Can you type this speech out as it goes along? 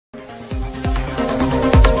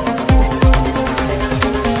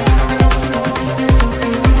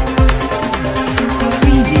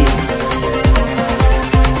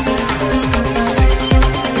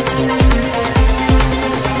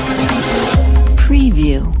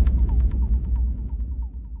Preview.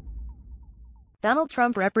 Donald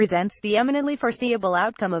Trump represents the eminently foreseeable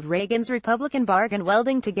outcome of Reagan's Republican bargain,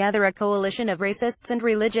 welding together a coalition of racists and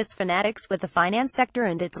religious fanatics with the finance sector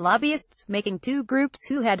and its lobbyists, making two groups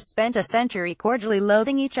who had spent a century cordially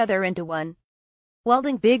loathing each other into one.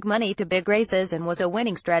 Welding big money to big racism was a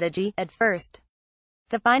winning strategy, at first.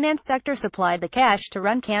 The finance sector supplied the cash to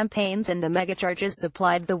run campaigns and the megachurches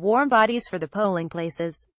supplied the warm bodies for the polling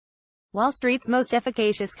places. Wall Street's most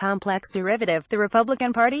efficacious complex derivative, the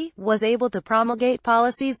Republican Party, was able to promulgate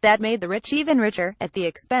policies that made the rich even richer, at the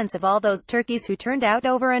expense of all those turkeys who turned out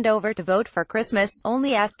over and over to vote for Christmas,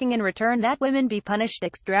 only asking in return that women be punished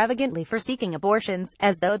extravagantly for seeking abortions,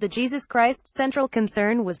 as though the Jesus Christ's central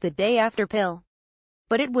concern was the day-after pill.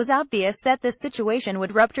 But it was obvious that this situation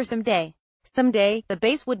would rupture someday. Someday, the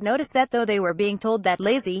base would notice that though they were being told that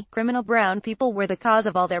lazy, criminal brown people were the cause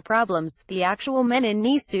of all their problems, the actual men in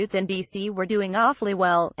knee suits in D.C. were doing awfully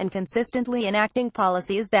well, and consistently enacting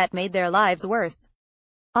policies that made their lives worse.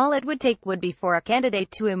 All it would take would be for a candidate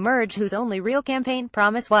to emerge whose only real campaign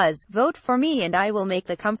promise was, "Vote for me and I will make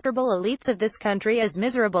the comfortable elites of this country as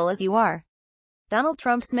miserable as you are." Donald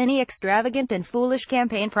Trump's many extravagant and foolish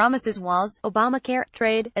campaign promises, walls, Obamacare,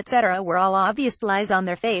 trade, etc., were all obvious lies on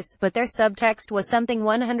their face, but their subtext was something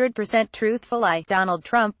 100% truthful. Donald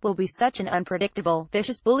Trump will be such an unpredictable,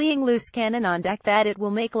 vicious, bullying loose cannon on deck that it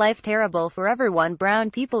will make life terrible for everyone: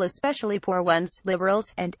 brown people, especially poor ones,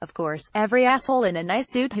 liberals, and, of course, every asshole in a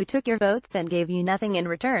nice suit who took your votes and gave you nothing in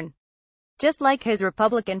return. Just like his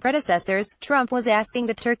Republican predecessors, Trump was asking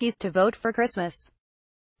the turkeys to vote for Christmas.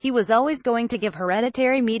 He was always going to give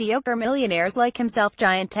hereditary mediocre millionaires like himself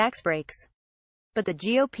giant tax breaks. But the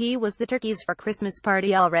GOP was the turkeys for Christmas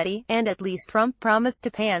party already, and at least Trump promised to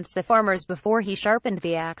pants the farmers before he sharpened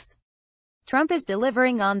the axe. Trump is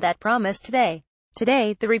delivering on that promise today.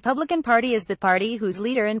 Today, the Republican Party is the party whose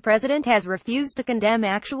leader and president has refused to condemn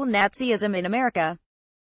actual Nazism in America.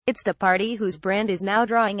 It's the party whose brand is now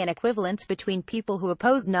drawing an equivalence between people who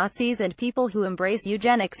oppose Nazis and people who embrace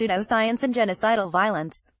eugenics, pseudoscience and genocidal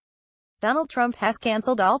violence. Donald Trump has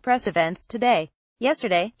canceled all press events today.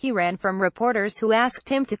 Yesterday, he ran from reporters who asked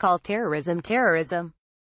him to call terrorism terrorism.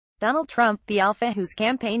 Donald Trump, the alpha whose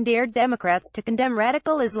campaign dared Democrats to condemn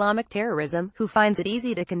radical Islamic terrorism, who finds it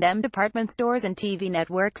easy to condemn department stores and TV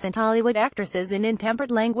networks and Hollywood actresses in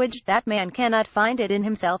intemperate language, that man cannot find it in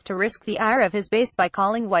himself to risk the ire of his base by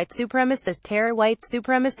calling white supremacist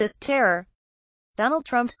terror. Donald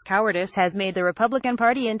Trump's cowardice has made the Republican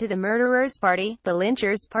Party into the murderers' party, the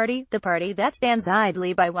lynchers' party, the party that stands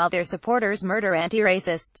idly by while their supporters murder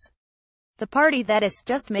anti-racists. The party that is,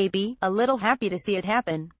 just maybe, a little happy to see it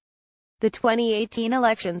happen. The 2018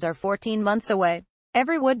 elections are 14 months away.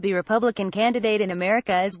 Every would-be Republican candidate in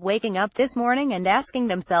America is waking up this morning and asking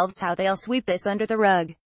themselves how they'll sweep this under the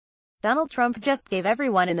rug. Donald Trump just gave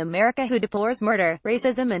everyone in America who deplores murder,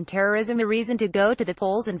 racism and terrorism a reason to go to the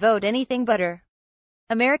polls and vote anything but her.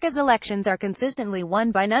 America's elections are consistently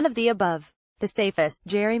won by none of the above. The safest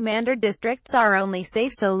gerrymandered districts are only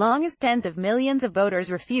safe so long as tens of millions of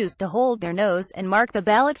voters refuse to hold their nose and mark the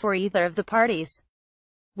ballot for either of the parties.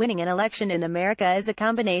 Winning an election in America is a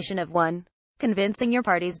combination of 1. Convincing your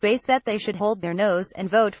party's base that they should hold their nose and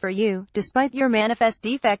vote for you, despite your manifest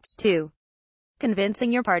defects. 2. Convincing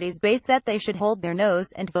your party's base that they should hold their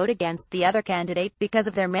nose and vote against the other candidate because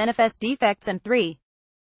of their manifest defects. And 3.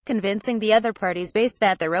 Convincing the other party's base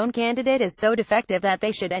that their own candidate is so defective that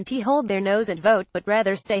they should hold their nose and vote, but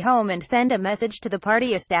rather stay home and send a message to the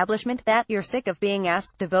party establishment that you're sick of being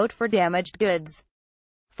asked to vote for damaged goods.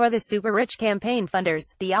 For the super-rich campaign funders,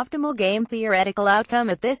 the optimal game theoretical outcome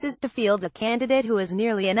of this is to field a candidate who is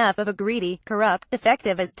nearly enough of a greedy, corrupt,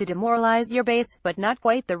 defective as to demoralize your base, but not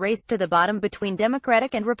quite. The race to the bottom between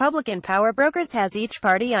Democratic and Republican power brokers has each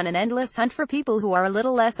party on an endless hunt for people who are a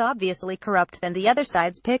little less obviously corrupt than the other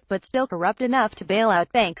side's pick, but still corrupt enough to bail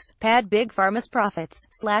out banks, pad big pharma's profits,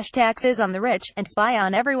 slash taxes on the rich, and spy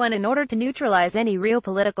on everyone in order to neutralize any real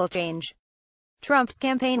political change. Trump's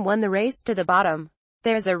campaign won the race to the bottom.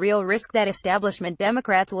 There's a real risk that establishment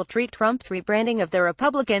Democrats will treat Trump's rebranding of the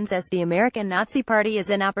Republicans as the American Nazi Party as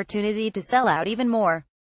an opportunity to sell out even more.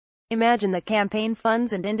 Imagine the campaign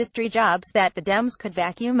funds and industry jobs that the Dems could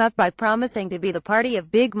vacuum up by promising to be the party of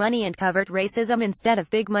big money and covert racism instead of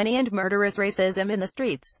big money and murderous racism in the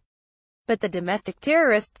streets. But the domestic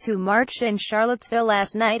terrorists who marched in Charlottesville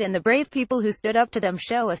last night and the brave people who stood up to them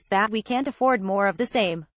show us that we can't afford more of the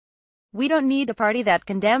same. We don't need a party that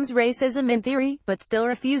condemns racism in theory, but still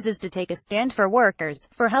refuses to take a stand for workers,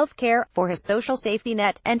 for health care, for his social safety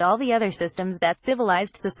net, and all the other systems that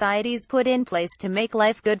civilized societies put in place to make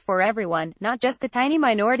life good for everyone, not just the tiny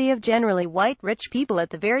minority of generally white rich people at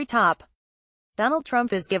the very top. Donald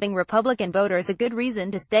Trump is giving Republican voters a good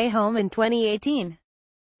reason to stay home in 2018.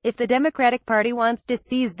 If the Democratic Party wants to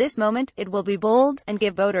seize this moment, it will be bold, and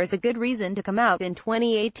give voters a good reason to come out in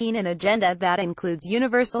 2018. An agenda that includes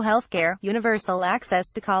universal health care, universal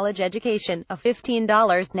access to college education, a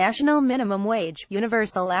 $15 national minimum wage,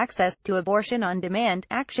 universal access to abortion on demand,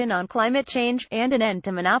 action on climate change, and an end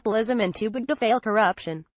to monopolism and too big to fail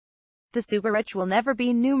corruption. The super-rich will never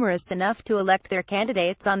be numerous enough to elect their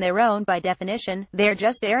candidates on their own by definition. There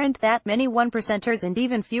just aren't that many 1%ers and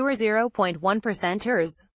even fewer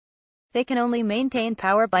 0.1%ers. They can only maintain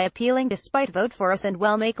power by appealing to spite vote for us and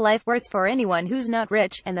well make life worse for anyone who's not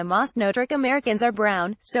rich, and the most notorious Americans are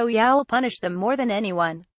brown, so yeah, we'll punish them more than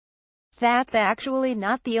anyone. That's actually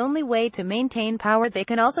not the only way to maintain power. They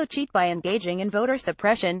can also cheat by engaging in voter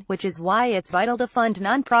suppression, which is why it's vital to fund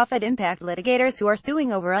non-profit impact litigators who are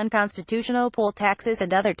suing over unconstitutional poll taxes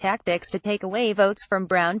and other tactics to take away votes from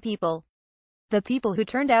brown people. The people who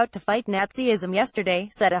turned out to fight Nazism yesterday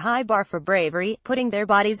set a high bar for bravery, putting their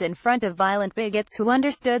bodies in front of violent bigots who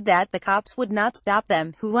understood that the cops would not stop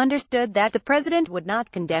them, who understood that the president would not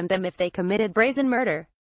condemn them if they committed brazen murder.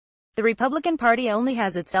 The Republican Party only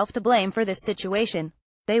has itself to blame for this situation.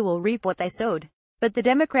 They will reap what they sowed. But the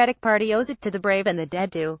Democratic Party owes it to the brave and the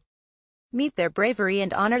dead to meet their bravery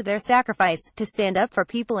and honor their sacrifice, to stand up for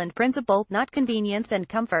people and principle, not convenience and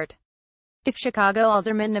comfort. If Chicago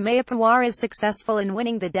Alderman Nemea Pawar is successful in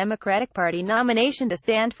winning the Democratic Party nomination to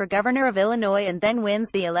stand for governor of Illinois and then wins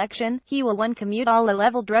the election, he will 1. Commute all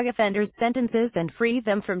low-level drug offenders' sentences and free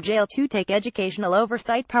them from jail, 2. Take educational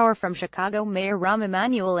oversight power from Chicago Mayor Rahm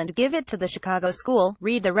Emanuel and give it to the Chicago School.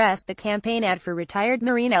 Read the rest. The campaign ad for retired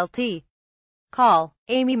Marine Lt. Col.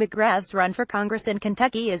 Amy McGrath's run for Congress in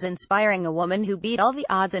Kentucky is inspiring. A woman who beat all the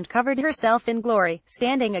odds and covered herself in glory,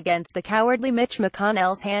 standing against the cowardly Mitch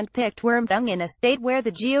McConnell's hand-picked worm dung in a state where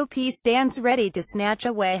the GOP stands ready to snatch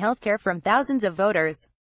away healthcare from thousands of voters.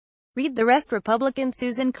 Read the rest. Republican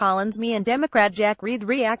Susan Collins, me and Democrat Jack Reed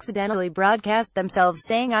accidentally broadcast themselves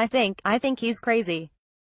saying I think he's crazy.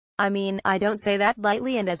 I mean, I don't say that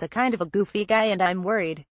lightly and as a kind of a goofy guy, and I'm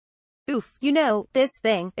worried. Oof, you know, this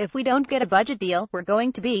thing, if we don't get a budget deal, we're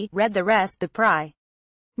going to be, read the rest. The Pry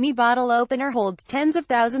Me bottle opener holds tens of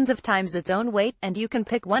thousands of times its own weight, and you can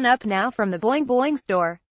pick one up now from the Boing Boing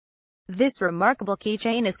store. This remarkable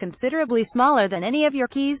keychain is considerably smaller than any of your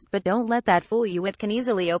keys, but don't let that fool you. It can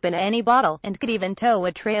easily open any bottle, and could even tow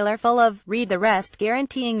a trailer full of, read the rest.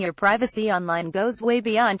 Guaranteeing your privacy online goes way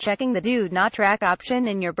beyond checking the Do Not Track option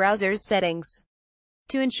in your browser's settings.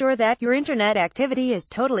 To ensure that your internet activity is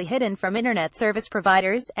totally hidden from internet service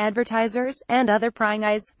providers, advertisers, and other prying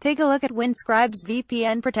eyes, take a look at Windscribe's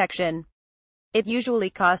VPN protection. It usually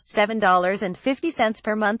costs $7.50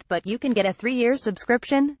 per month, but you can get a 3-year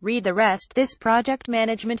subscription. Read the rest. This project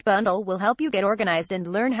management bundle will help you get organized and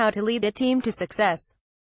learn how to lead a team to success.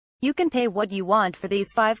 You can pay what you want for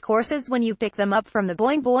these 5 courses when you pick them up from the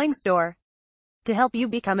Boing Boing store. To help you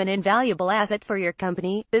become an invaluable asset for your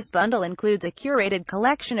company, this bundle includes a curated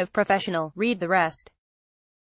collection of professional, read the rest,